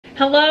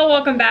Hello,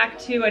 welcome back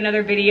to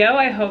another video.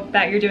 I hope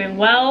that you're doing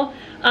well.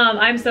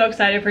 I'm so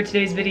excited for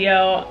today's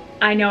video.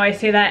 I know I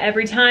say that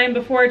every time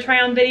before a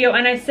try on video,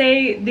 and I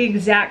say the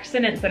exact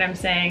sentence that I'm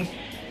saying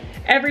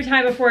every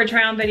time before a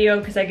try on video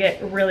because I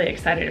get really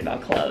excited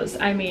about clothes.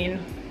 I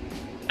mean,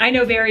 I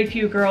know very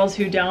few girls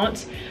who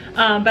don't,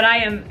 but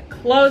I am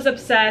clothes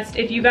obsessed.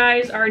 If you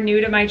guys are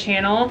new to my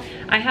channel,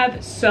 I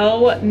have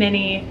so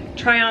many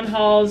try on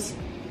hauls,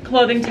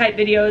 clothing type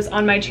videos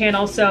on my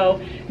channel,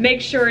 so make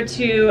sure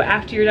to,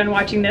 after you're done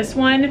watching this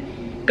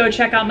one, go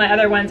check out my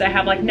other ones. I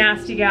have like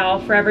Nasty Gal,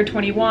 Forever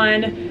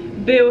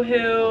 21,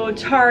 Boohoo,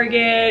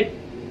 Target,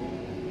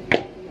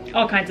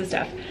 all kinds of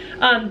stuff.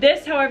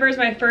 This, however, is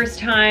my first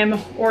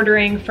time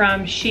ordering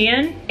from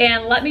SHEIN,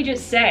 and let me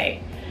just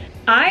say,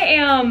 I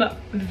am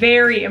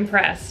very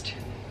impressed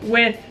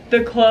with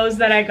the clothes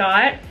that I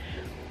got.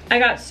 I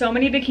got so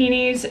many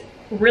bikinis,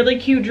 really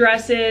cute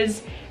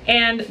dresses,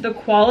 and the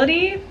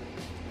quality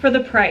for the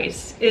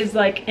price is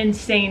like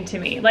insane to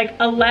me. Like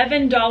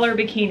 $11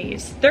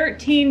 bikinis,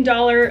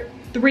 $13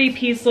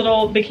 three-piece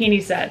little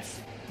bikini sets.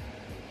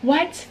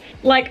 What?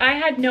 Like, I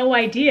had no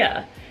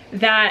idea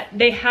that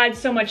they had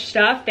so much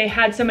stuff, they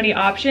had so many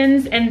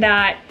options, and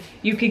that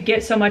you could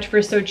get so much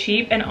for so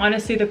cheap. And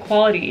honestly, the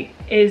quality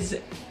is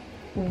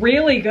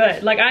really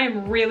good. Like, I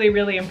am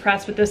really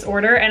impressed with this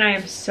order, and I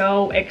am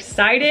so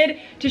excited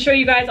to show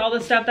you guys all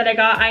the stuff that I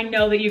got. I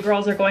know that you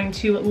girls are going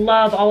to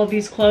love all of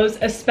these clothes,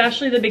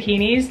 especially the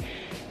bikinis,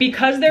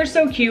 because they're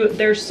so cute,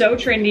 they're so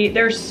trendy,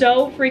 they're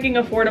so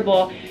freaking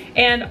affordable,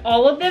 and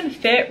all of them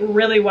fit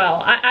really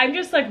well. I'm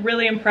just like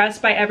really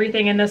impressed by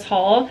everything in this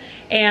haul,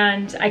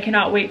 and I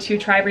cannot wait to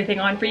try everything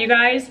on for you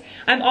guys.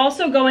 I'm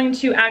also going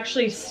to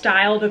actually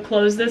style the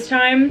clothes this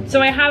time.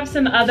 So I have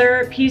some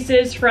other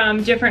pieces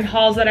from different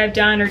hauls that I've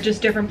done, or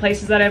just different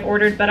places that I've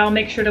ordered, but I'll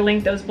make sure to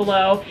link those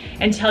below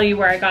and tell you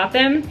where I got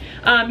them.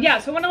 Yeah,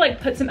 so I wanna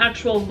like put some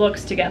actual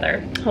looks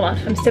together. Hold on,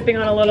 I'm sipping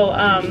on a little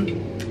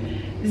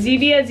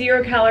Zevia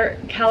zero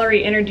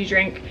calorie energy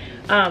drink.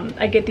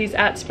 I get these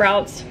at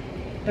Sprouts.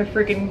 They're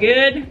freaking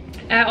good.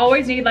 I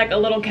always need like a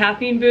little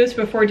caffeine boost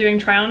before doing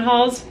try on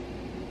hauls.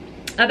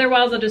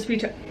 Otherwise, I'll just be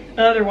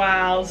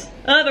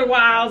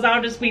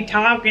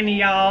talking to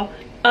y'all.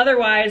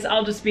 Otherwise,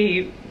 I'll just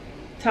be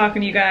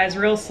talking to you guys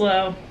real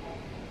slow.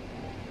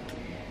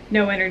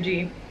 No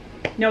energy,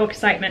 no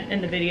excitement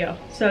in the video.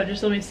 So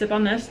just let me sip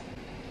on this.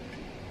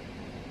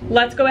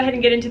 Let's go ahead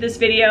and get into this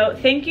video.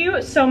 Thank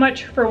you so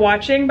much for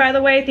watching, by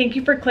the way. Thank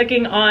you for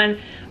clicking on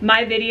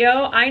my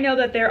video. I know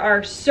that there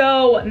are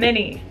so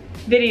many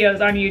videos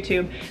on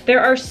YouTube.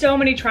 There are so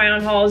many try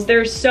on hauls.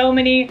 There's so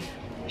many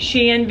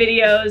SHEIN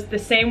videos the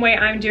same way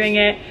I'm doing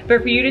it,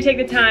 but for you to take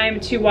the time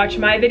to watch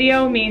my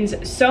video means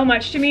so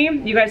much to me.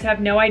 You guys have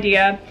no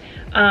idea.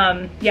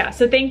 Yeah,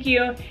 so thank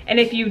you. And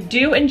if you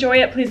do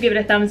enjoy it, please give it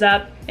a thumbs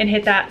up and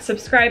hit that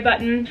subscribe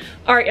button.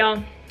 All right,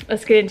 y'all,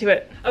 let's get into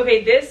it.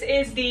 Okay, this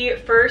is the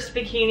first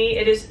bikini.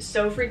 It is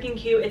so freaking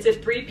cute. It's a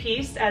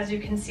three-piece, as you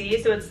can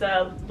see. So it's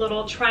the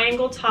little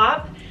triangle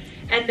top,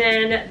 and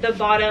then the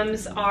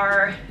bottoms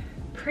are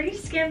pretty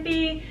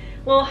skimpy,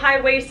 little high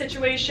waist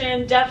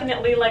situation,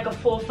 definitely like a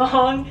full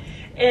thong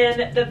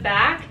in the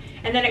back.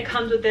 And then it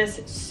comes with this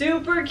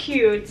super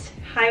cute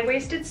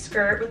high-waisted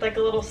skirt with like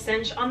a little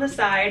cinch on the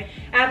side.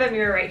 I have a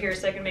mirror right here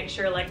so I can make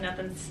sure like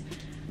nothing's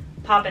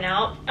popping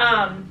out.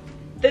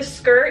 The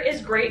skirt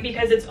is great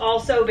because it's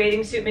also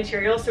bathing suit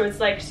material, so it's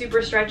like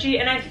super stretchy.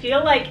 And I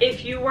feel like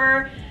if you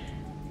were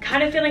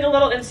kind of feeling a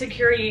little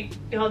insecure,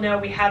 you'll know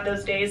we have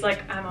those days.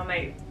 Like, I'm on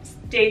my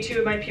day 2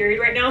 of my period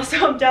right now,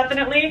 so I'm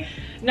definitely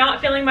not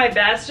feeling my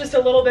best, just a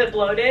little bit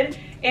bloated.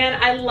 And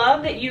I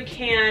love that you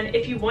can,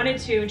 if you wanted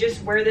to,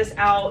 just wear this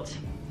out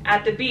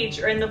at the beach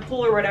or in the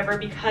pool or whatever,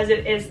 because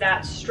it is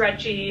that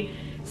stretchy,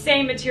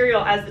 same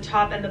material as the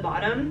top and the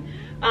bottom.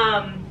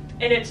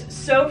 And it's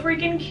so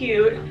freaking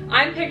cute.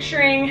 I'm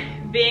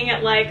picturing being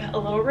at like a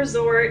little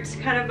resort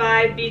kind of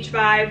vibe, beach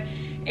vibe,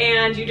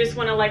 and you just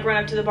want to like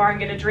run up to the bar and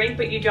get a drink,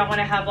 but you don't want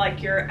to have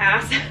like your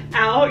ass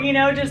out, you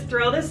know, just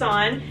throw this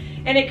on.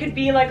 And it could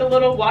be like a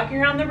little walking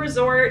around the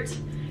resort,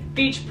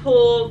 beach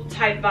pool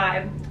type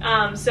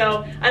vibe.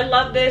 So I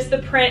love this. The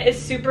print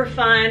is super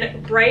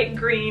fun, bright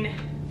green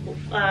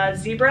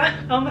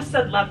zebra. I almost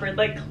said leopard,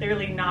 like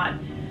clearly not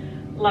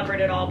leopard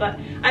at all, but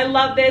I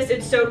love this.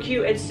 It's so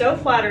cute, it's so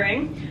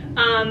flattering.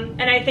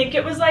 And I think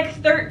it was like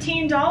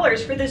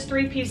 $13 for this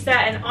three-piece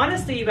set. And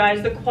honestly, you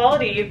guys, the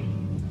quality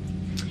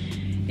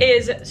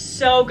is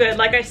so good.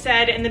 Like I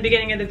said in the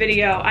beginning of the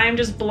video, I am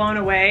just blown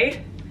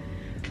away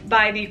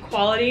by the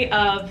quality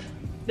of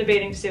the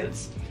bathing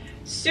suits.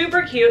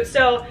 Super cute.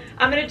 So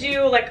I'm gonna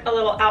do like a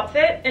little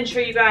outfit and show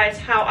you guys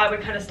how I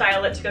would kind of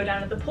style it to go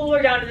down to the pool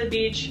or down to the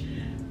beach,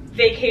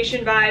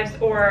 vacation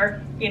vibes,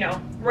 or you know,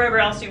 wherever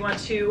else you want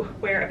to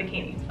wear a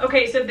bikini.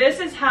 Okay, so this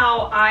is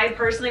how I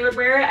personally would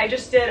wear it. I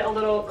just did a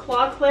little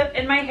claw clip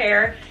in my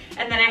hair,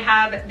 and then I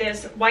have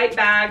this white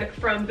bag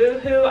from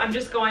Boohoo. I'm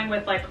just going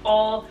with like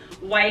all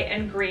white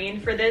and green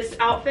for this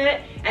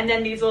outfit, and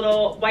then these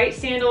little white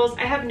sandals.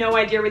 I have no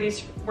idea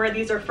where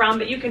these are from,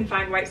 but you can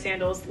find white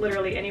sandals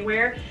literally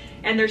anywhere.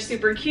 and they're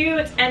super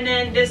cute. And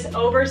then this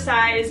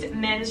oversized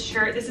men's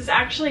shirt. This is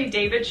actually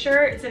David's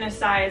shirt. It's in a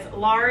size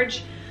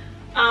large.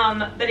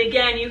 But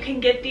again, you can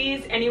get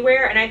these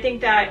anywhere, and I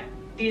think that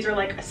these are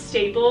like a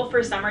staple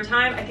for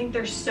summertime. I think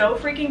they're so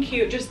freaking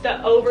cute. Just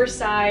the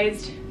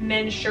oversized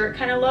men's shirt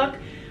kind of look.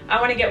 I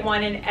want to get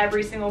one in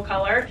every single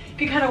color. You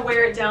can kind of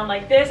wear it down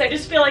like this. I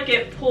just feel like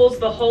it pulls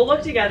the whole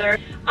look together.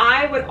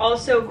 I would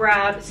also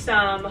grab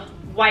some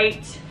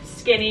white,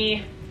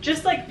 skinny,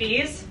 just like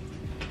these,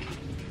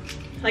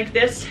 like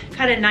this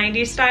kind of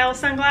 90s style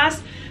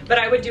sunglass, but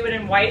I would do it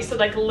in white. So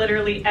like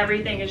literally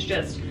everything is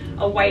just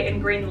a white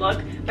and green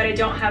look, but I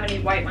don't have any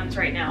white ones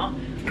right now.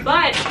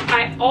 But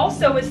I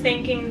also was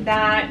thinking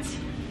that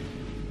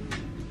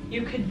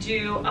you could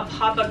do a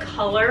pop of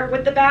color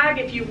with the bag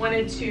if you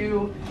wanted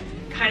to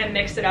kind of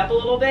mix it up a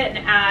little bit and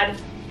add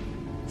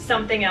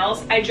something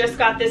else. I just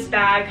got this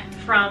bag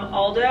from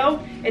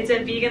Aldo. It's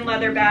a vegan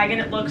leather bag and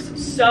it looks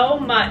so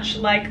much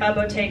like a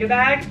Bottega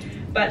bag,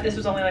 but this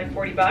was only like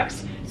 40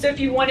 bucks. So if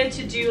you wanted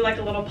to do like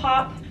a little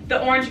pop,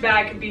 the orange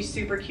bag could be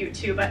super cute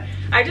too. But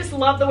I just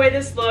love the way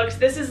this looks.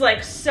 This is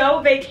like so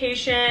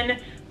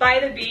vacation, by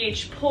the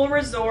beach, pool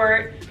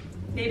resort,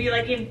 maybe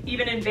like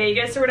even in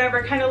Vegas or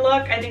whatever kind of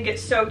look. I think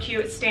it's so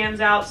cute. It stands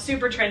out,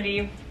 super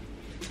trendy.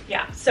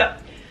 Yeah, so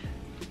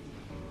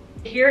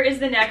here is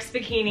the next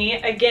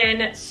bikini.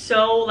 Again,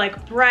 so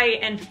like bright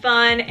and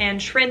fun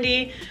and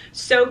trendy,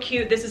 so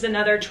cute. This is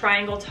another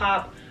triangle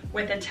top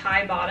with a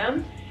tie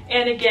bottom.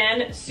 And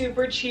again,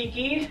 super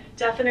cheeky,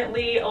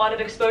 definitely a lot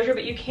of exposure,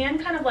 but you can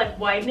kind of like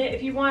widen it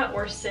if you want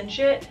or cinch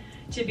it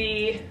to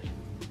be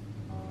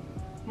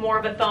more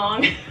of a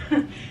thong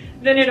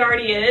than it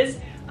already is.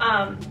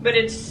 But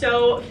it's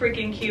so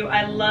freaking cute.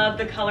 I love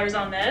the colors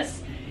on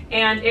this.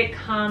 And it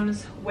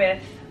comes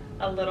with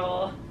a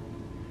little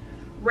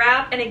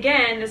wrap. And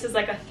again, this is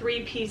like a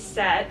 3-piece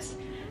set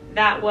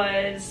that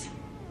was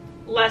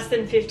less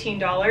than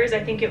 $15.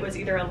 I think it was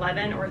either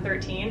 11 or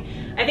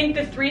 13. I think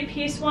the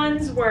 3-piece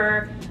ones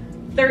were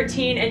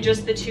 13 and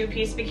just the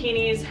 2-piece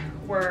bikinis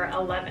were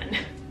 11.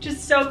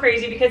 Just so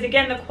crazy because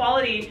again, the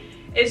quality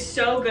is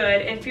so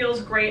good. It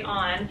feels great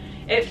on.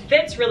 It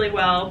fits really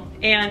well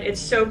and it's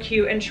so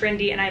cute and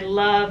trendy, and I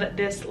love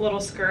this little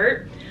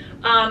skirt.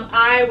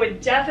 I would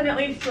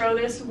definitely throw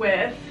this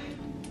with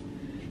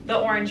the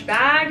orange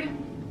bag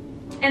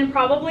and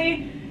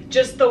probably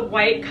just the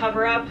white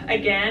cover up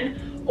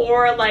again,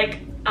 or like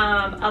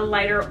a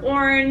lighter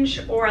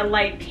orange or a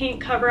light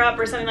pink cover up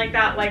or something like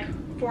that, like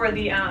for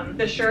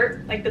the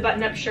shirt, like the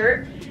button-up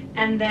shirt,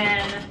 and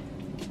then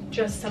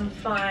just some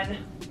fun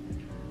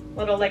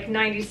little like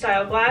 90s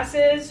style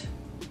glasses.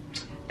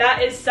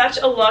 That is such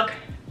a look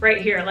right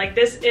here. Like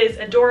this is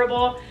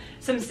adorable.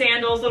 Some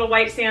sandals, little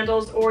white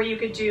sandals, or you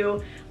could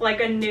do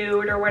like a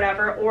nude or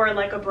whatever, or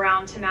like a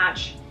brown to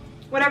match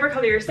whatever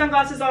color your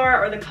sunglasses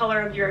are, or the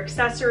color of your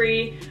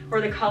accessory, or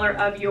the color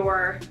of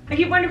your, I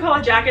keep wanting to call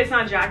it jacket, it's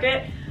not a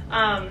jacket,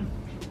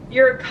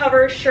 your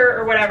cover shirt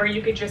or whatever.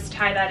 You could just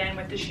tie that in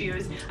with the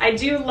shoes. I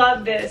do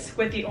love this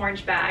with the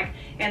orange bag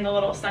and the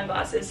little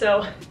sunglasses.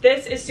 So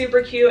this is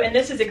super cute, and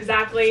this is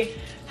exactly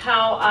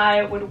how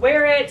I would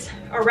wear it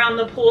around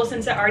the pool,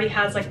 since it already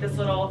has like this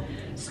little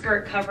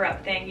skirt cover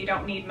up thing. You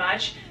don't need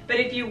much. But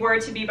if you were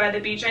to be by the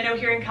beach, I know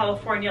here in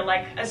California,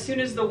 like as soon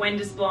as the wind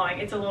is blowing,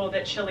 it's a little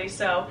bit chilly,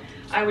 so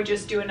I would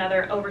just do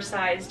another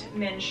oversized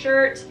men's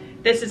shirt.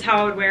 This is how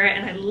I would wear it,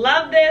 and I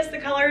love this. The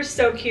color is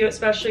so cute,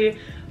 especially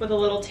with a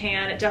little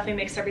tan. It definitely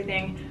makes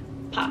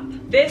everything pop.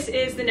 This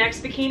is the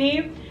next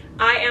bikini.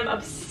 I am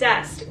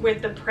obsessed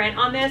with the print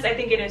on this. I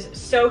think it is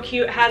so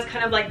cute. It has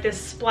kind of like this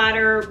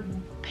splatter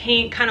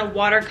paint, kind of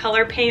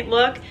watercolor paint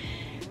look.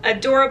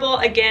 Adorable.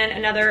 Again,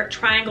 another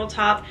triangle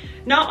top.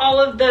 Not all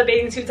of the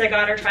bathing suits I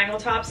got are triangle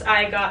tops.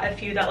 I got a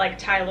few that like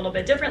tie a little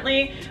bit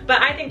differently,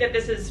 but I think that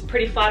this is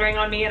pretty flattering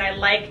on me, and I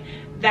like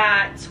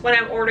that when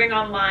I'm ordering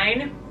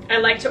online, I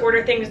like to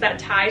order things that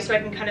tie so I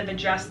can kind of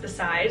adjust the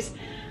size.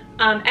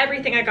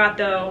 Everything I got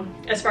though,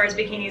 as far as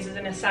bikinis, is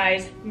in a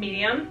size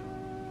medium.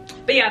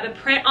 But yeah, the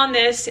print on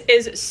this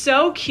is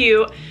so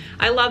cute.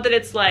 I love that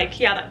it's like,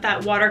 yeah,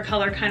 that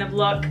watercolor kind of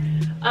look.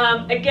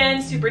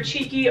 Again, super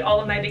cheeky. All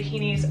of my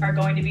bikinis are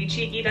going to be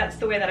cheeky. That's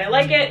the way that I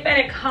like it.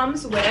 And it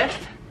comes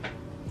with,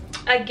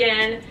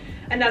 again,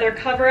 another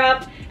cover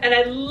up. And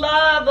I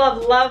love,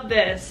 love, love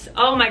this.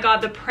 Oh my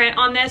God, the print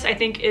on this I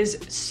think is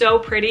so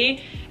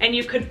pretty. And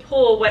you could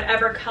pull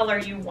whatever color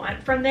you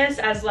want from this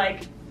as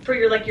like, for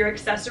your like your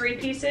accessory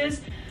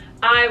pieces.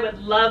 I would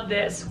love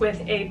this with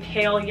a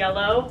pale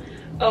yellow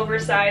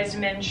oversized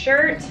men's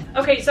shirt.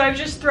 Okay, so I've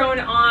just thrown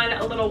on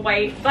a little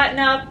white button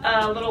up,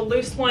 a little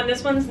loose one.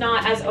 This one's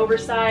not as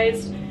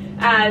oversized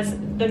as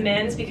the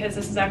men's because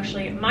this is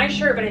actually my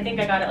shirt, but I think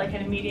I got it like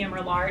in a medium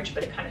or large,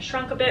 but it kind of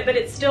shrunk a bit, but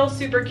it's still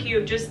super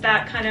cute. Just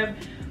that kind of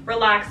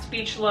relaxed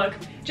beach look.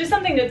 Just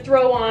something to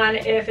throw on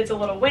if it's a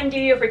little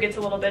windy, if it gets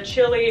a little bit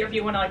chilly, or if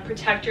you want to like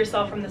protect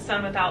yourself from the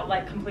sun without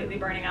like completely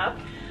burning up.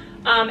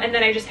 And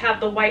then I just have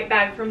the white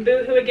bag from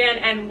Boohoo again,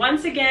 and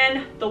once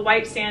again, the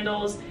white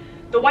sandals.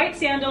 The white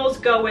sandals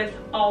go with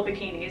all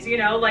bikinis, you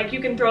know, like you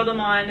can throw them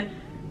on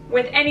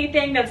with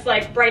anything that's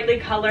like brightly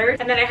colored.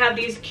 And then I have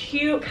these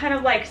cute kind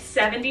of like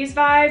 70s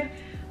vibe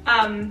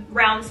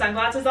round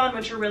sunglasses on,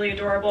 which are really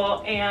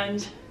adorable.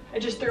 And I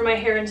just threw my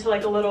hair into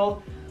like a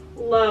little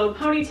low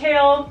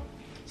ponytail.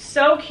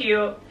 So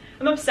cute.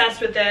 I'm obsessed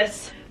with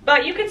this.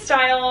 But you could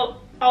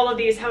style all of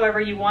these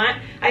however you want.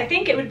 I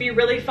think it would be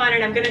really fun,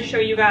 and I'm gonna show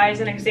you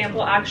guys an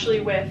example actually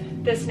with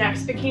this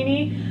next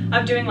bikini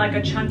of doing like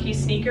a chunky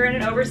sneaker and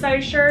an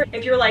oversized shirt.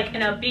 If you're like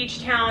in a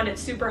beach town,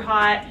 it's super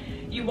hot,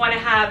 you wanna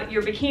have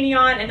your bikini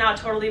on and not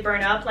totally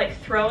burn up, like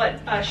throw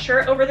a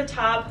shirt over the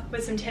top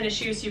with some tennis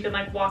shoes so you can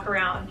like walk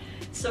around,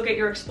 still get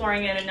your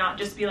exploring in and not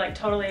just be like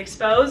totally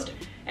exposed,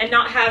 and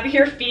not have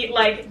your feet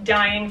like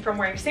dying from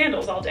wearing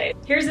sandals all day.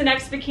 Here's the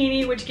next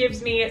bikini, which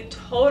gives me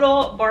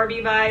total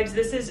Barbie vibes.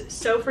 This is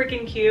so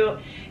freaking cute.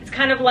 It's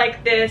kind of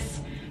like this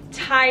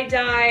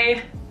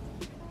tie-dye,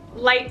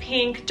 light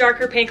pink,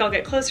 darker pink. I'll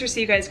get closer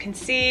so you guys can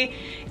see.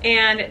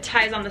 And it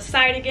ties on the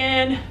side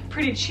again,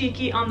 pretty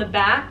cheeky on the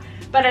back.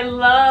 But I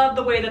love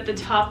the way that the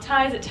top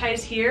ties. It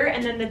ties here,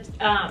 and then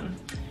the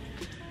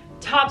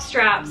top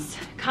straps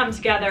come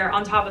together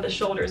on top of the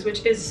shoulders,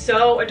 which is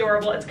so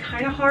adorable. It's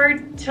kind of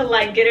hard to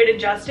like get it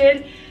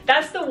adjusted.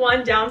 That's the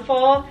one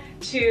downfall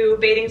to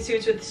bathing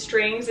suits with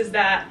strings, is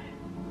that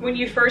when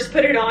you first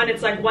put it on,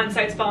 it's like one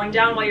side's falling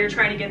down while you're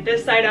trying to get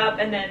this side up,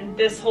 and then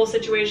this whole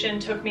situation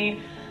took me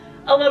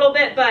a little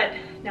bit, but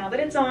now that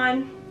it's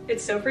on,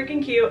 it's so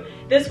freaking cute.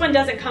 This one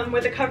doesn't come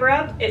with a cover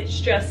up, it's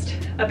just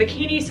a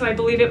bikini, so I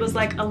believe it was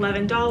like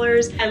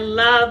 $11. I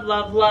love,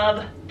 love,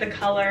 love the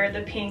color.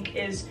 The pink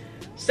is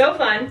so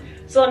fun.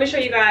 So let me show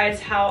you guys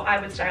how I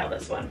would style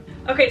this one.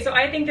 Okay, so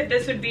I think that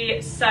this would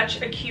be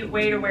such a cute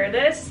way to wear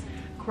this.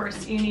 Of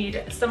course, you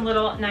need some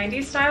little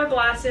 90s style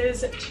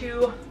glasses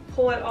to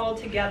pull it all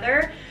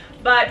together,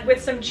 but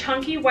with some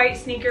chunky white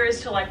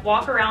sneakers to like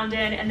walk around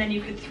in, and then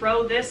you could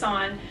throw this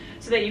on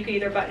so that you could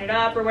either button it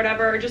up or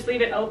whatever, or just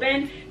leave it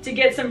open to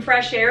get some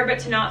fresh air, but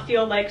to not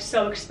feel like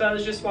so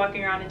exposed just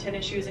walking around in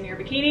tennis shoes in your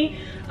bikini.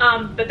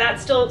 But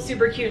that's still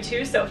super cute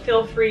too, so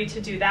feel free to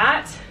do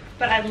that.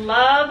 But I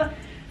love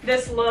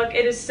this look.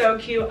 It is so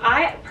cute.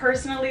 I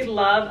personally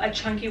love a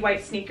chunky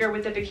white sneaker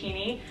with a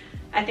bikini.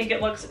 I think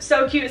it looks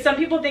so cute. Some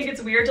people think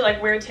it's weird to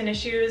like wear tennis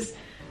shoes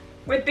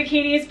with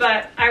bikinis,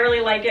 but I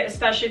really like it,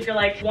 especially if you're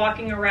like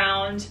walking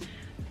around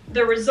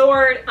the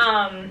resort,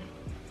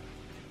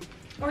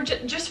 or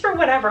just for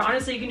whatever.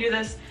 Honestly, you can do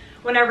this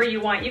whenever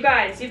you want. You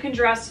guys, you can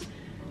dress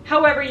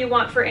however you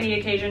want for any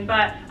occasion,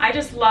 but I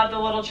just love the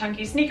little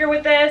chunky sneaker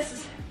with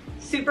this.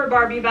 Super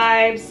Barbie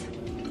vibes,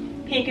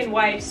 pink and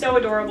white, so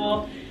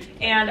adorable.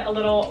 And a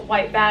little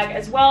white bag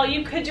as well.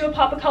 You could do a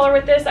pop of color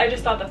with this. I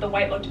just thought that the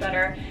white looked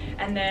better.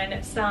 And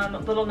then some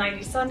little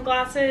 90s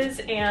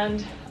sunglasses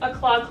and a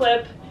claw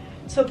clip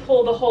to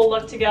pull the whole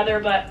look together.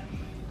 But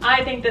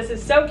I think this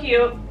is so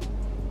cute.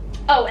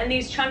 Oh, and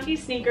these chunky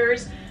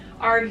sneakers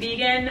are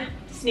vegan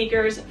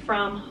sneakers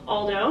from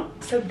Aldo.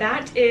 So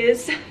that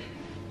is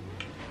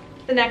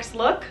the next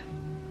look.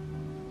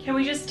 Can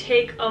we just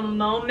take a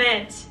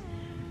moment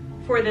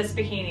for this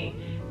bikini?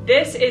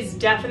 This is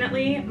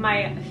definitely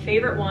my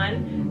favorite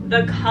one.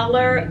 The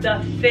color, the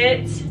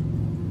fit,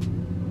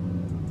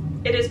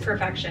 it is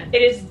perfection.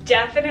 It is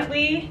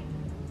definitely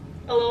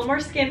a little more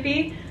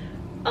skimpy,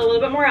 a little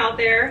bit more out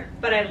there,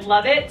 but I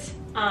love it.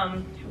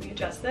 Can we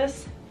adjust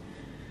this?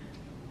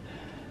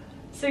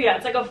 So yeah,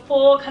 it's like a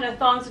full kind of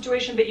thong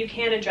situation, but you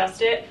can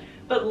adjust it.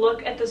 But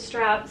look at the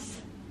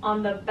straps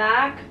on the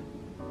back.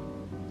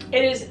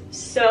 It is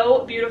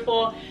so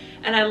beautiful,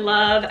 and I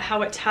love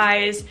how it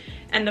ties.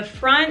 And the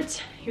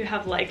front, you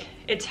have like,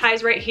 it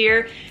ties right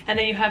here, and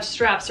then you have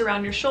straps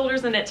around your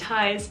shoulders, and it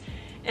ties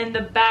in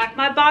the back.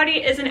 My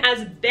body isn't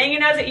as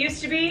banging as it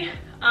used to be,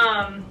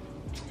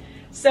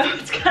 so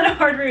it's kind of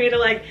hard for me to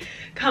like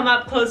come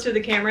up close to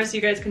the camera so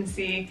you guys can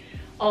see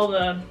all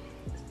the,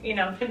 you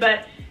know,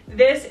 but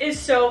this is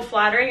so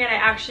flattering, and I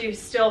actually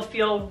still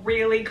feel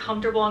really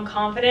comfortable and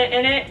confident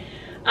in it.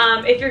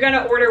 If you're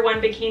gonna order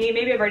one bikini,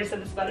 maybe I've already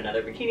said this about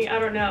another bikini, I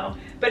don't know.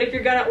 But if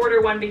you're gonna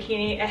order one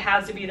bikini, it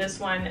has to be this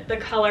one. The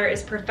color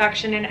is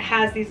perfection, and it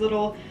has these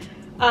little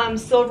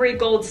silvery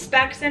gold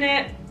specks in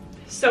it.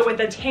 So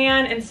with a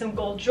tan and some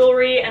gold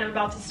jewelry, and I'm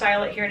about to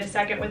style it here in a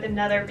second with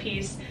another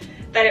piece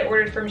that I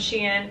ordered from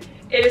SHEIN.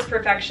 It is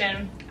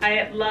perfection.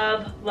 I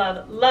love,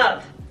 love,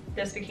 love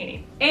this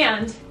bikini.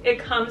 And it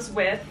comes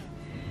with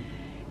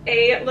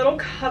a little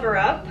cover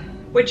up,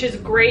 which is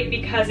great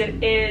because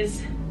it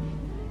is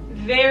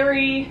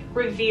very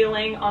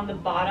revealing on the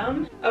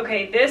bottom.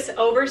 Okay, this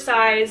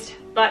oversized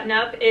button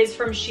up is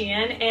from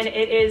SHEIN, and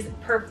it is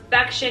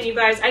perfection, you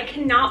guys. I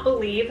cannot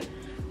believe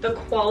the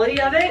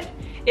quality of it.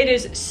 It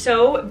is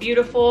so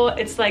beautiful.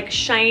 It's like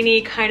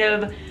shiny, kind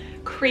of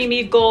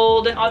creamy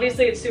gold.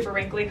 Obviously it's super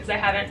wrinkly because I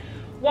haven't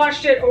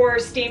washed it or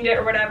steamed it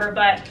or whatever,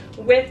 but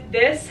with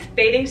this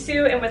bathing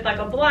suit and with like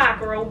a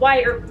black or a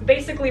white or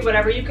basically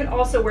whatever, you can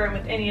also wear them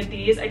with any of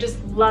these. I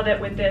just love it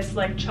with this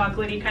like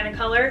chocolatey kind of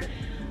color.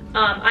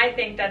 I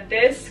think that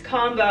this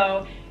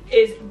combo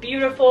is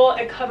beautiful.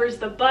 It covers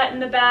the butt in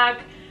the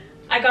back.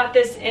 I got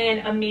this in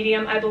a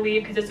medium, I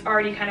believe, because it's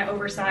already kind of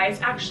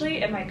oversized.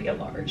 Actually, it might be a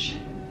large.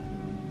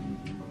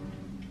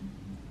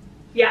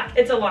 Yeah,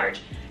 it's a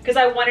large, because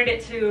I wanted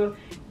it to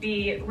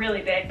be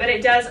really big, but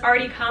it does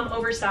already come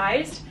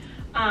oversized.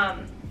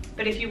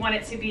 But if you want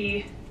it to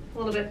be a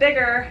little bit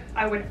bigger,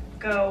 I would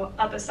go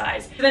up a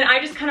size. So then I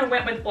just kind of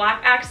went with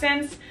black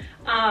accents.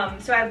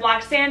 So I have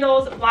black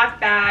sandals, black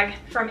bag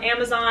from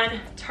Amazon,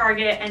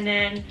 Target, and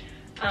then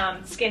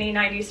skinny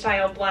 90s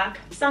style black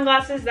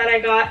sunglasses that I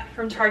got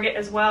from Target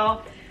as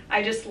well.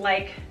 I just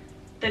like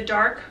the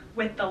dark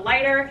with the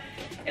lighter.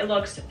 It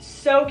looks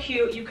so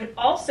cute. You could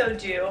also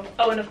do,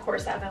 oh, and of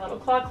course I have my little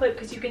claw clip,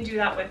 because you can do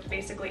that with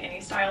basically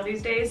any style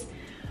these days.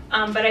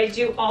 But I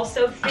do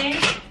also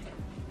think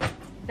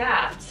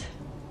that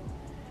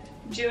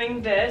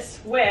doing this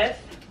with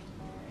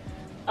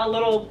a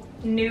little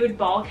nude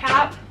ball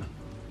cap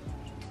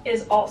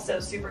is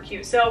also super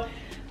cute. So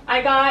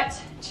I got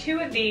 2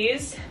 of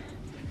these.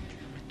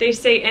 They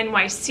say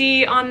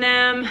NYC on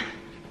them.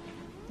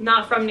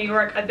 Not from New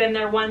York. I've been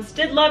there once.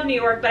 Did love New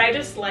York, but I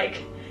just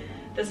like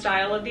the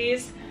style of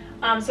these.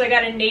 So I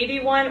got a navy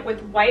one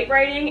with white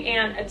writing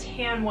and a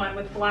tan one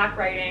with black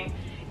writing.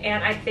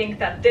 And I think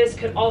that this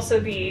could also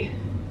be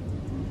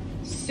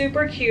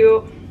super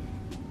cute.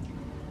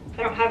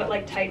 I don't have it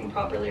like tightened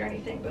properly or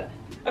anything, but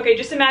okay,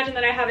 just imagine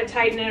that I have it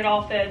tightened and it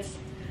all fits.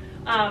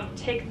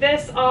 Take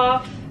this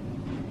off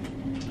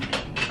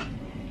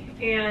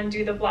and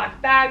do the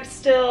black bag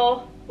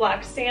still,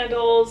 black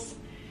sandals.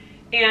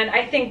 And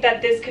I think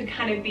that this could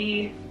kind of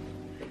be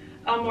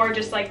a more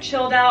just like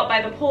chilled out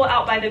by the pool,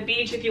 out by the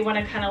beach, if you want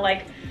to kind of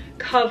like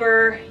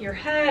cover your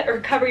head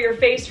or cover your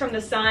face from the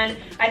sun.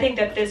 I think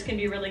that this can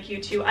be really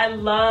cute too. I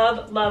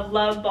love, love,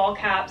 love ball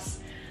caps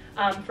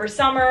for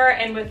summer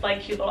and with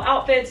like cute little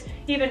outfits,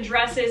 even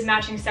dresses,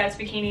 matching sets,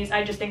 bikinis.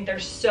 I just think they're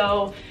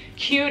so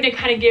cute. It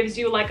kind of gives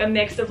you like a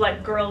mix of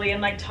like girly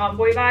and like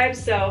tomboy vibes.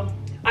 So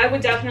I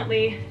would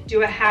definitely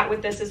do a hat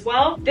with this as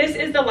well. This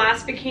is the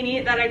last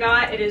bikini that I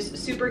got. It is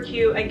super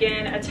cute.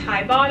 Again, a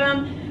tie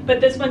bottom,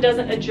 but this one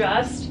doesn't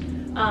adjust.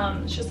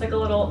 It's just like a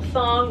little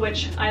thong,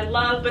 which I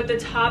love, but the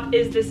top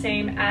is the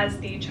same as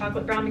the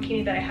chocolate brown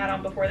bikini that I had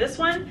on before this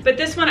one. But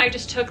this one, I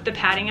just took the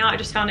padding out. I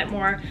just found it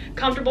more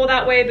comfortable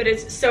that way, but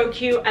it's so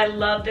cute. I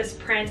love this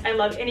print. I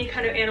love any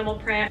kind of animal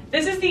print.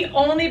 This is the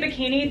only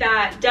bikini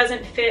that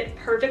doesn't fit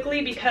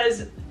perfectly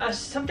because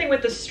something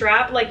with the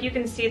strap, like you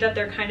can see that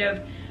they're kind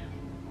of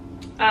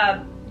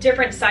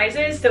different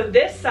sizes. So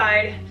this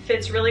side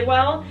fits really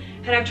well,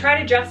 and I've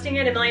tried adjusting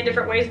it a million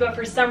different ways, but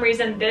for some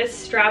reason this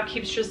strap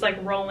keeps just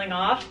like rolling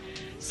off.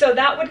 So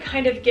that would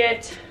kind of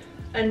get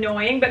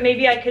annoying, but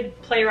maybe I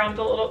could play around with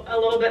a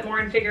little bit more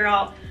and figure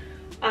out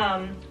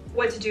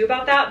what to do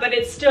about that. But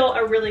it's still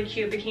a really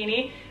cute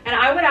bikini, and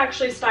I would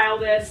actually style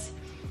this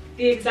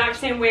the exact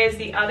same way as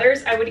the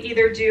others. I would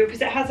either do,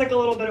 because it has like a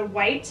little bit of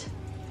white,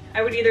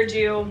 I would either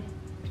do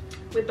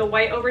with the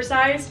white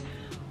oversized,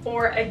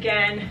 or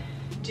again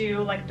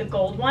do like the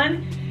gold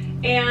one,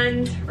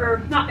 and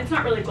or not, it's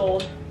not really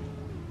gold,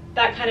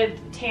 that kind of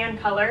tan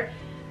color.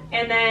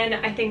 And then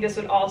I think this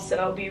would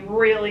also be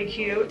really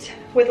cute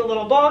with a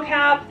little ball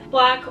cap,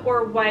 black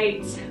or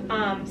white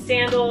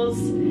sandals.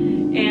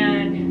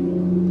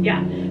 And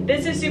yeah,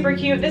 this is super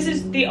cute. This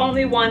is the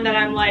only one that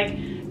I'm like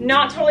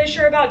not totally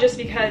sure about, just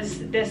because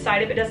this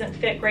side of it doesn't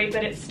fit great,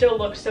 but it still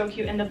looks so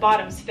cute and the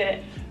bottoms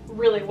fit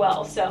really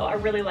well. So I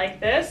really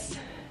like this.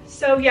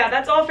 So yeah,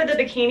 that's all for the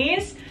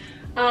bikinis.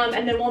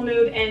 And then we'll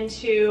move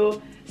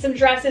into some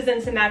dresses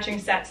and some matching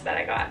sets that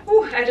I got.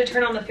 Ooh, I had to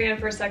turn on the fan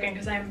for a second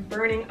because I'm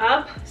burning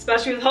up,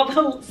 especially with all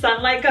the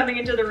sunlight coming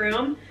into the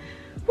room.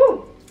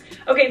 Whew.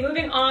 Okay,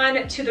 moving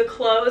on to the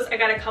clothes. I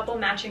got a couple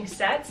matching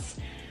sets.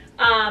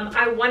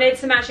 I wanted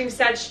some matching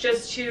sets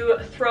just to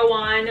throw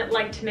on,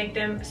 like to make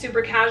them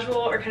super casual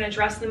or kind of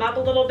dress them up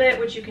a little bit,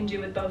 which you can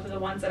do with both of the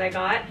ones that I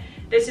got.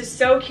 This is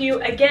so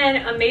cute.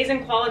 Again,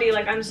 amazing quality.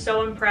 Like, I'm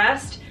so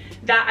impressed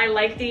that I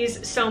like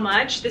these so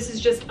much. This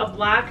is just a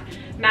black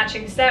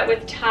matching set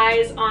with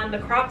ties on the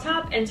crop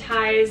top and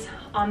ties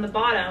on the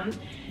bottom.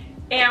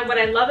 And what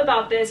I love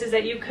about this is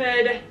that you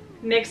could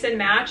mix and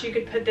match. You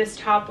could put this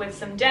top with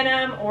some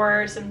denim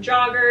or some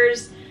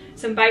joggers,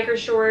 some biker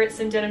shorts,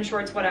 some denim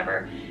shorts,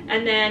 whatever.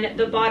 And then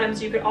the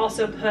bottoms you could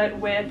also put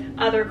with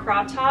other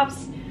crop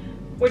tops,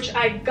 which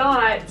I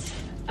got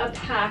a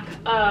pack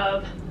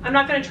of. I'm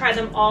not gonna try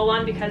them all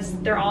on because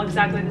they're all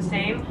exactly the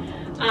same.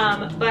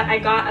 But I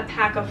got a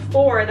pack of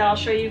 4 that I'll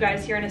show you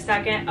guys here in a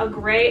second. A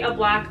gray, a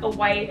black, a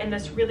white, and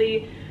this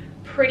really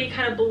pretty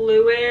kind of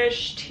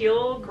bluish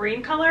teal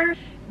green color.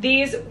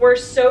 These were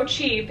so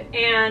cheap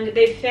and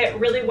they fit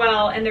really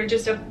well, and they're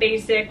just a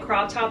basic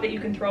crop top that you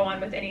can throw on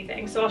with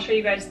anything. So I'll show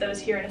you guys those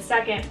here in a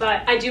second,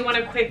 but I do want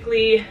to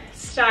quickly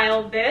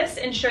style this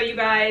and show you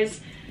guys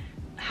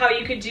how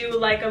you could do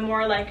like a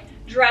more like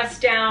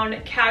dressed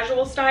down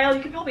casual style.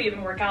 You could probably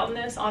even work out in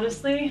this,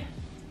 honestly.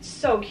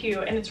 So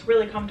cute, and it's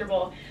really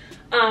comfortable.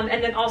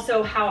 And then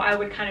also how I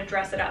would kind of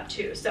dress it up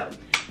too. So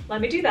let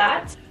me do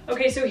that.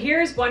 Okay, so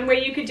here's one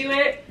way you could do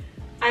it.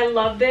 I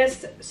love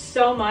this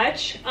so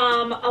much. A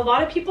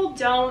lot of people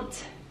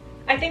don't,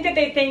 I think that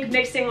they think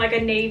mixing like a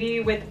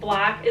navy with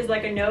black is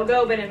like a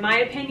no-go, but in my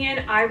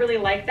opinion, I really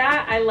like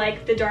that. I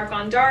like the dark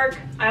on dark.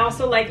 I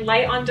also like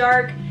light on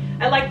dark.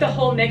 I like the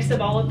whole mix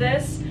of all of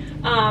this.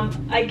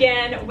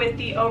 Again, with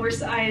the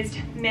oversized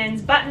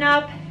men's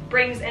button-up,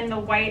 brings in the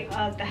white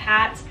of the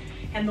hat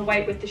and the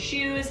white with the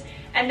shoes.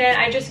 And then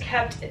I just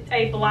kept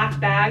a black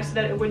bag so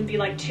that it wouldn't be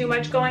like too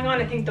much going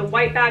on. I think the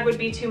white bag would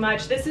be too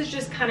much. This is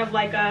just kind of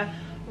like a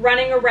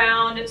running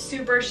around,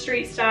 super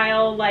street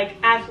style,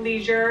 like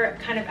athleisure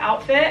kind of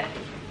outfit.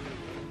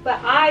 But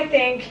I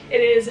think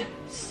it is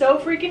so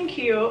freaking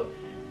cute,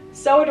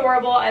 so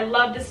adorable. I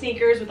love the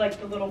sneakers with like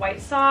the little white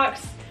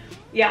socks.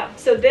 Yeah,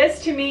 so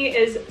this to me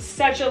is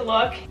such a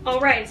look. All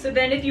right, so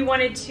then if you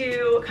wanted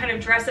to kind of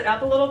dress it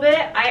up a little bit,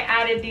 I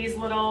added these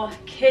little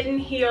kitten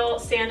heel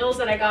sandals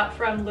that I got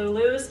from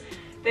Lulu's.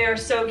 They're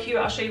so cute.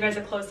 I'll show you guys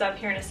a close up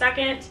here in a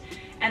second.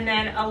 And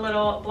then a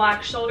little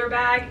black shoulder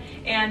bag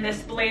and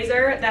this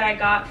blazer that I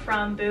got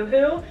from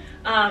Boohoo,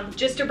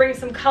 just to bring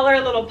some color,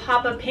 a little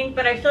pop of pink,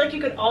 but I feel like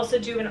you could also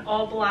do an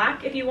all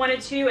black if you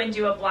wanted to and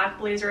do a black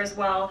blazer as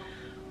well.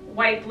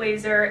 White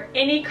blazer,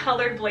 any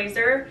colored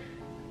blazer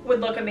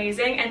would look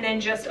amazing. And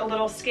then just a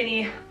little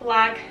skinny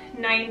black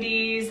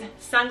 90s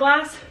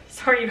sunglass.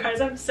 Sorry you guys,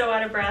 I'm so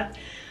out of breath.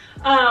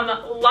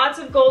 Lots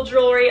of gold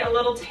jewelry, a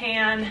little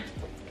tan,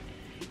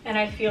 and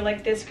I feel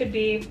like this could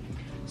be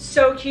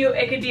so cute.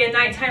 It could be a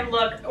nighttime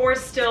look or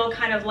still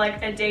kind of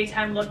like a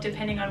daytime look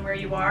depending on where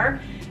you are.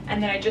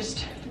 And then I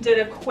just did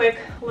a quick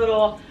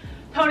little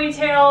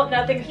ponytail,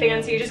 nothing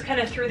fancy, just kind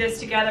of threw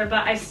this together,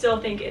 but I still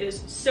think it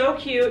is so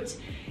cute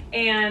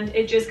and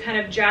it just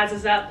kind of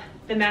jazzes up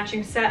the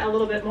matching set a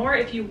little bit more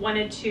if you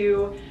wanted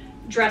to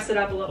dress it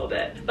up a little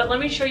bit. But let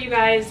me show you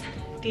guys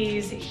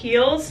these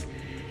heels.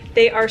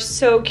 They are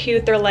so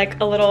cute. They're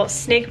like a little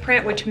snake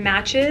print, which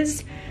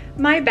matches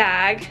my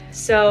bag.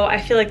 So I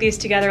feel like these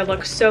together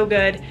look so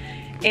good.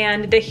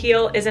 And the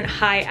heel isn't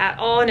high at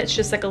all, and it's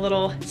just like a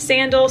little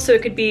sandal, so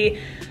it could be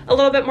a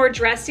little bit more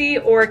dressy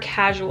or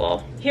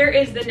casual. Here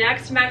is the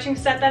next matching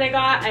set that I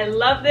got. I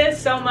love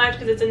this so much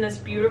because it's in this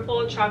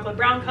beautiful chocolate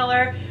brown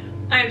color.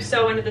 I am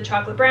so into the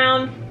chocolate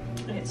brown,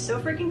 and it's so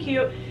freaking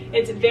cute.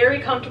 It's very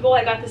comfortable.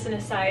 I got this in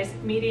a size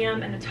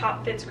medium, and the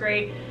top fits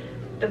great.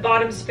 The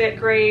bottoms fit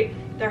great.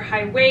 They're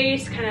high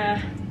waist, kind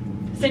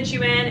of cinch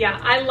you in. Yeah,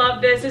 I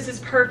love this. This is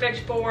perfect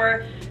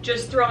for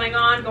just throwing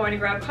on, going to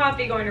grab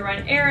coffee, going to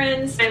run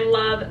errands. I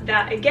love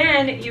that,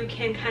 again, you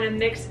can kind of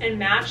mix and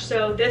match.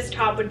 So this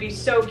top would be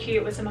so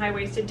cute with some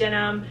high-waisted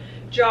denim,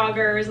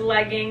 joggers,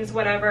 leggings,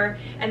 whatever.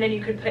 And then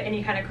you could put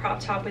any kind of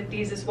crop top with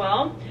these as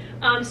well.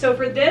 So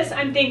for this,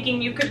 I'm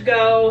thinking you could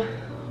go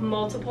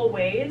multiple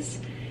ways.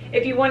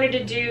 If you wanted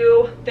to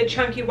do the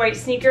chunky white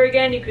sneaker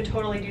again, you could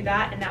totally do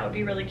that, and that would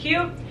be really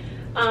cute.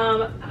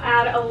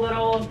 Add a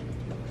little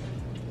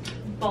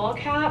ball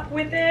cap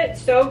with it.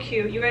 So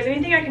cute. You guys,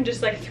 anything I can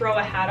just like throw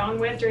a hat on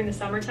with during the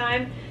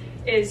summertime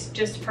is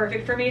just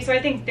perfect for me. So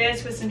I think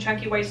this with some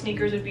chunky white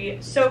sneakers would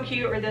be so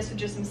cute, or this with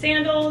just some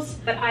sandals.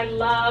 But I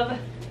love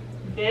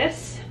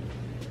this,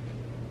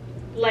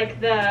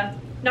 like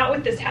not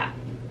with this hat.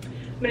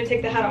 I'm gonna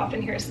take the hat off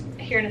in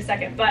here in a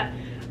second, but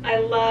I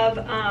love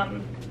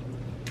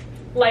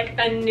like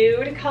a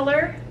nude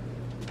color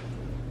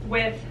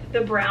with the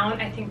brown.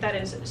 I think that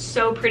is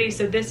so pretty.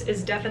 So this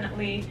is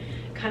definitely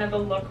kind of a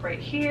look right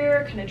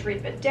here, kind of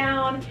drape it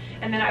down,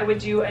 and then I would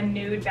do a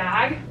nude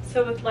bag.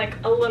 So with like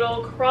a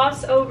little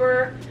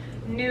crossover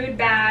nude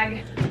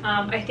bag,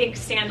 I think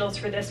sandals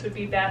for this would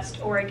be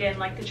best, or again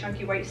like the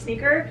chunky white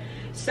sneaker.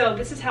 So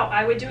this is how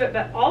I would do it.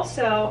 But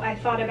also I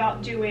thought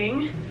about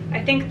doing,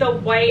 I think the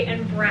white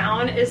and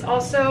brown is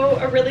also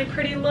a really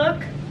pretty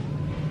look.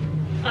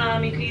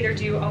 You could either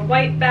do a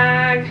white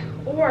bag,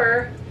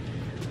 or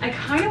I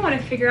kind of want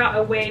to figure out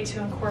a way to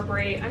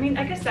incorporate, I mean,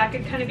 I guess that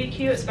could kind of be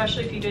cute,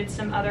 especially if you did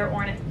some other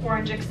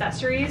orange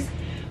accessories.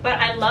 But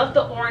I love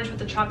the orange with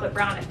the chocolate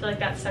brown. I feel like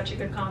that's such a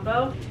good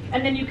combo.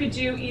 And then you could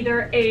do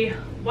either a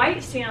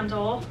white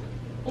sandal,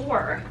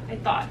 or I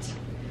thought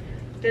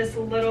this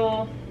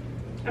little,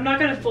 I'm not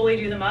going to fully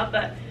do them up,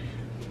 but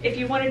if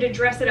you wanted to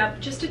dress it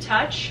up just a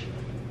touch,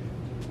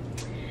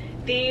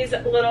 these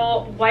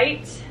little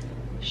white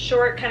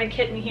short kind of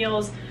kitten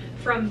heels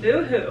from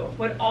Boohoo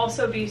would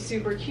also be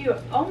super cute.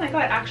 Oh my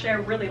god, actually I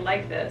really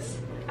like this.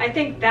 I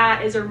think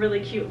that is a really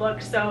cute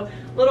look. So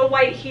little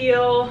white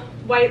heel,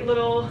 white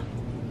little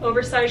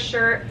oversized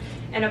shirt,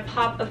 and a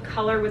pop of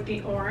color with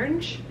the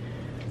orange.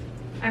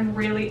 I'm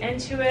really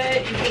into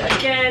it. You could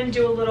again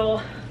do a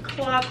little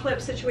claw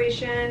clip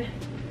situation,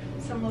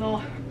 some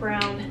little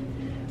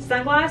brown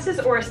sunglasses,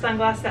 or a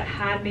sunglass that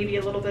had maybe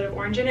a little bit of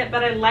orange in it.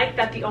 But I like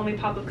that the only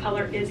pop of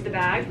color is the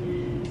bag.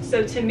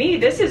 So to me,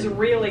 this is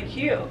really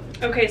cute.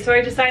 Okay, so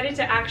I decided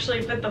to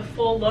actually put the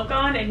full look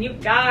on, and you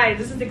guys,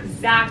 this is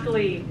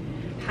exactly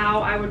how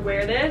I would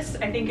wear this.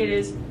 I think it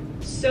is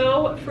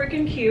so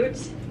freaking cute.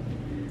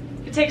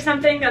 To take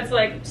something that's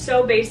like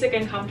so basic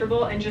and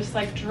comfortable and just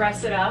like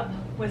dress it up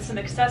with some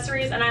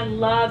accessories. And I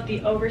love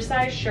the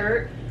oversized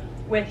shirt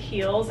with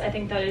heels. I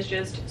think that is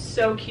just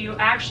so cute.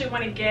 I actually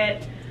want to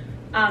get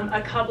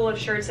a couple of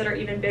shirts that are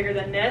even bigger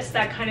than this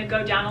that kind of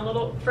go down a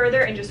little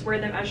further and just wear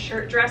them as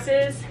shirt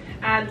dresses.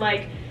 Add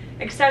like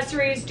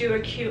accessories, do a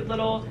cute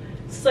little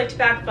slicked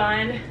back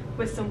bun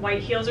with some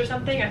white heels or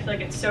something. I feel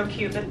like it's so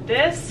cute. But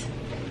this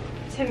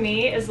to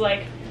me is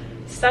like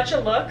such a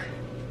look.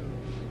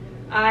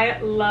 I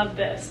love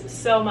this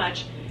so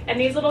much. And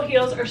these little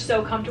heels are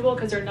so comfortable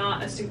because they're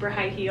not a super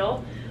high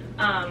heel.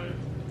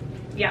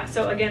 Yeah,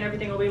 so again,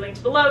 everything will be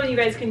linked below and you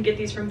guys can get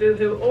these from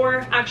Boohoo,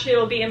 or actually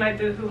it'll be in my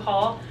Boohoo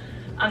haul.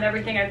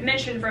 Everything I've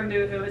mentioned from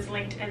Boohoo is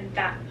linked in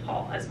that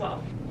haul as well.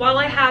 While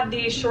I have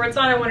these shorts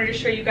on, I wanted to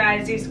show you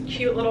guys these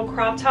cute little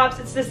crop tops.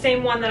 It's the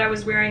same one that I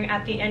was wearing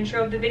at the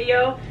intro of the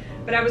video,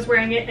 but I was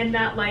wearing it in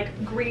that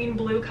like green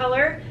blue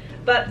color.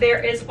 But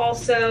there is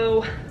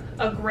also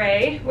a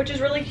gray, which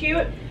is really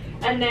cute,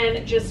 and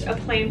then just a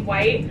plain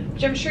white,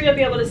 which I'm sure you'll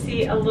be able to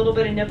see a little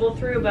bit of nipple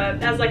through,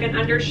 but as like an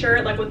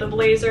undershirt, like with a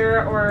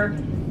blazer or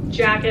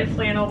jacket,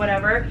 flannel,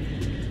 whatever.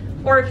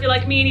 Or if you're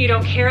like me and you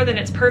don't care, then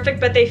it's perfect,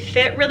 but they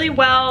fit really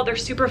well. They're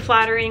super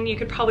flattering. You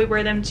could probably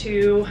wear them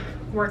to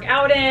work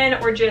out in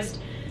or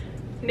just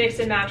mix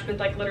and match with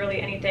like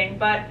literally anything.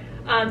 But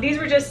these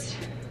were just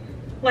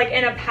like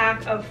in a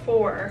pack of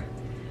 4.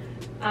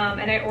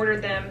 And I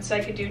ordered them so I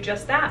could do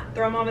just that.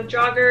 Throw them on with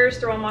joggers,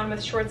 throw them on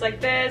with shorts like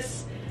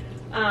this,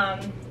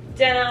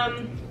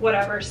 denim,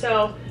 whatever.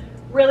 So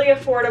really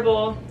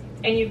affordable,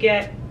 and you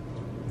get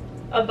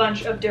a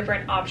bunch of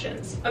different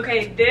options.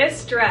 Okay,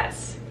 this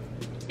dress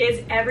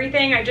is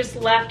everything. I just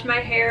left my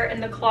hair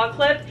in the claw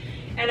clip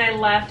and I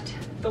left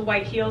the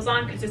white heels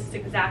on because this is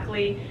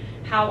exactly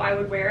how I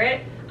would wear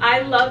it.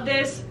 I love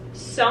this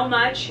so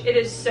much. It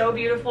is so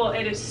beautiful.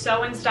 It is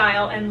so in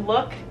style, and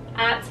look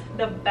at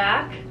the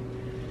back.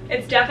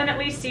 It's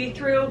definitely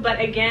see-through,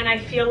 but again, I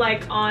feel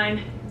like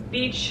on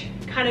beach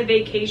kind of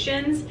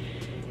vacations,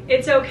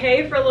 it's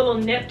okay for a little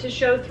nip to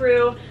show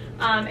through.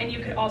 And you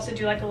could also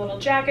do like a little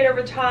jacket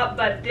over top,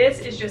 but this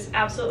is just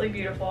absolutely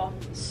beautiful.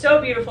 So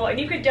beautiful. And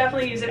you could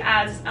definitely use it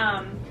as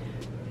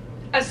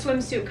a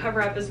swimsuit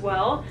cover up as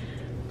well.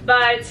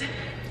 But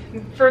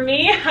for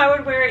me, I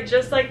would wear it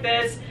just like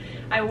this.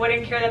 I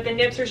wouldn't care that the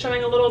nips are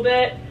showing a little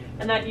bit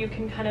and that you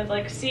can kind of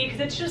like see, because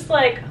it's just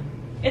like,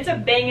 it's a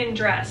banging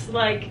dress.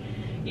 Like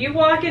you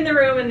walk in the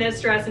room in this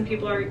dress and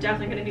people are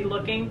definitely going to be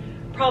looking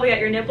probably at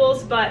your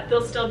nipples, but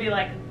they'll still be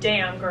like,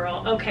 damn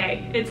girl,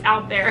 okay, it's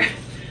out there.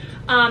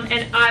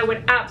 And I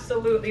would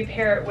absolutely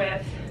pair it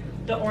with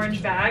the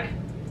orange bag.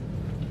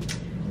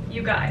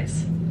 You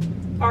guys,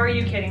 are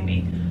you kidding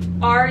me?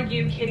 Are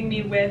you kidding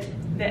me with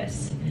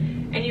this?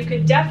 And you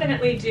could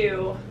definitely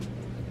do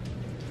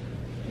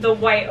the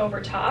white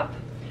over top.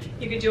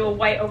 You could do a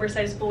white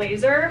oversized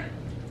blazer.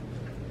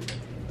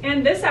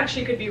 And this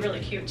actually could be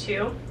really cute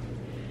too,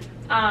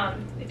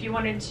 if you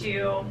wanted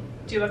to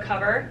do a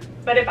cover.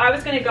 But if I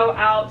was gonna go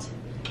out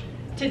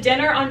to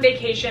dinner on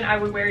vacation, I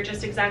would wear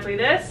just exactly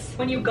this.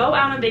 When you go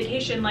out on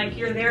vacation, like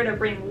you're there to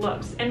bring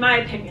looks, in my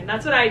opinion.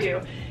 That's what I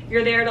do.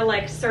 You're there to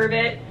like serve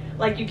it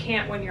like you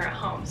can't when you're at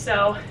home.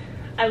 So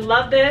I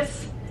love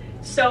this.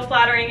 So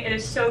flattering. It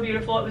is so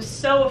beautiful. It was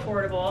so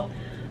affordable.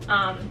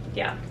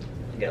 Yeah,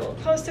 get a little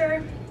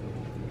closer.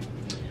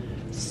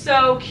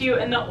 So cute,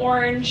 and the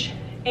orange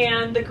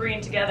and the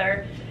green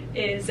together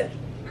is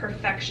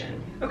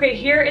perfection. Okay,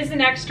 here is the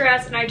next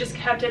dress, and I just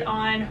kept it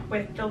on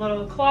with the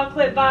little claw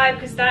clip vibe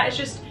because that is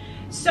just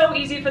so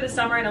easy for the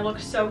summer and it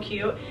looks so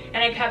cute.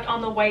 And I kept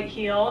on the white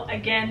heel.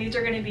 Again, these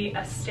are going to be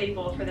a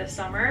staple for this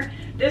summer.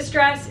 This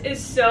dress is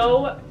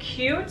so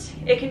cute.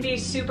 It can be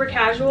super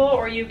casual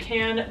or you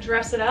can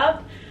dress it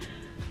up.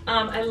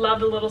 I love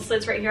the little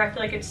slits right here. I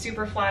feel like it's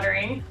super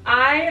flattering.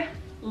 I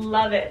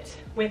love it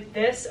with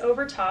this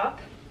over top.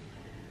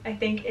 I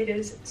think it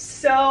is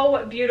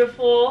so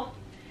beautiful.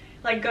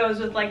 Like goes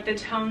with like the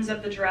tones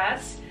of the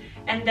dress.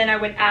 And then I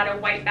would add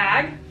a white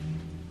bag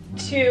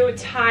to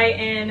tie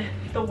in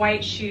the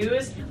white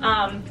shoes.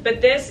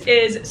 But this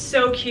is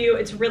so cute.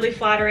 It's really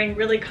flattering,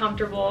 really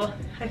comfortable.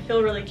 I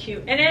feel really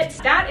cute in it.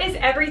 That is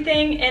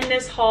everything in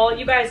this haul.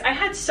 You guys, I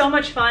had so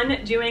much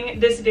fun doing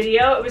this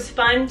video. It was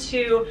fun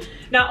to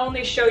not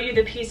only show you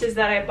the pieces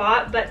that I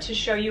bought, but to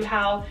show you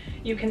how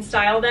you can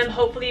style them.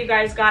 Hopefully you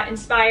guys got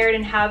inspired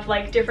and have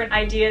like different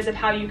ideas of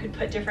how you could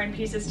put different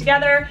pieces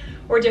together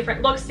or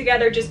different looks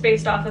together just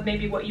based off of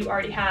maybe what you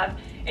already have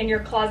in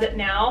your closet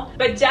now.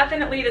 But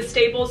definitely the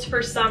staples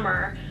for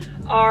summer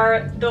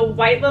are the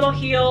white little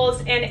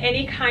heels and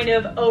any kind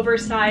of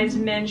oversized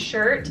men's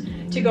shirt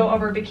to go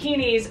over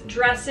bikinis,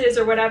 dresses,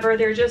 or whatever.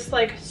 They're just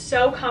like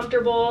so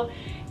comfortable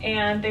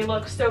and they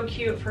look so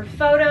cute for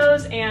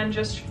photos and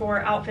just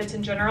for outfits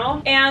in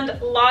general. And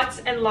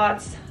lots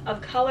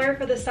of color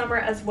for the summer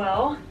as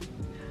well.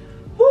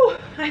 Whew,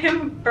 I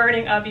am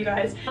burning up, you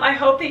guys. I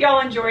hope that y'all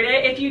enjoyed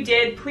it. If you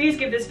did, please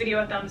give this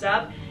video a thumbs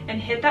up and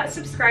hit that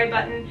subscribe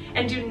button.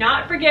 And do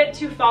not forget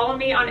to follow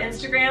me on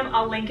Instagram.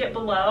 I'll link it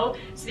below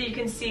so that you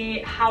can see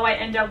how I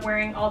end up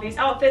wearing all these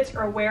outfits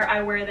or where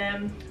I wear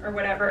them or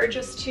whatever,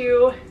 just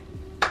to,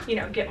 you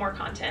know, get more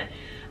content.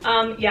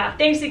 Yeah,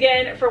 thanks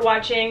again for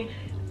watching.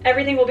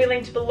 Everything will be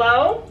linked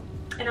below,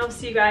 and I'll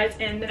see you guys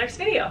in the next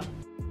video.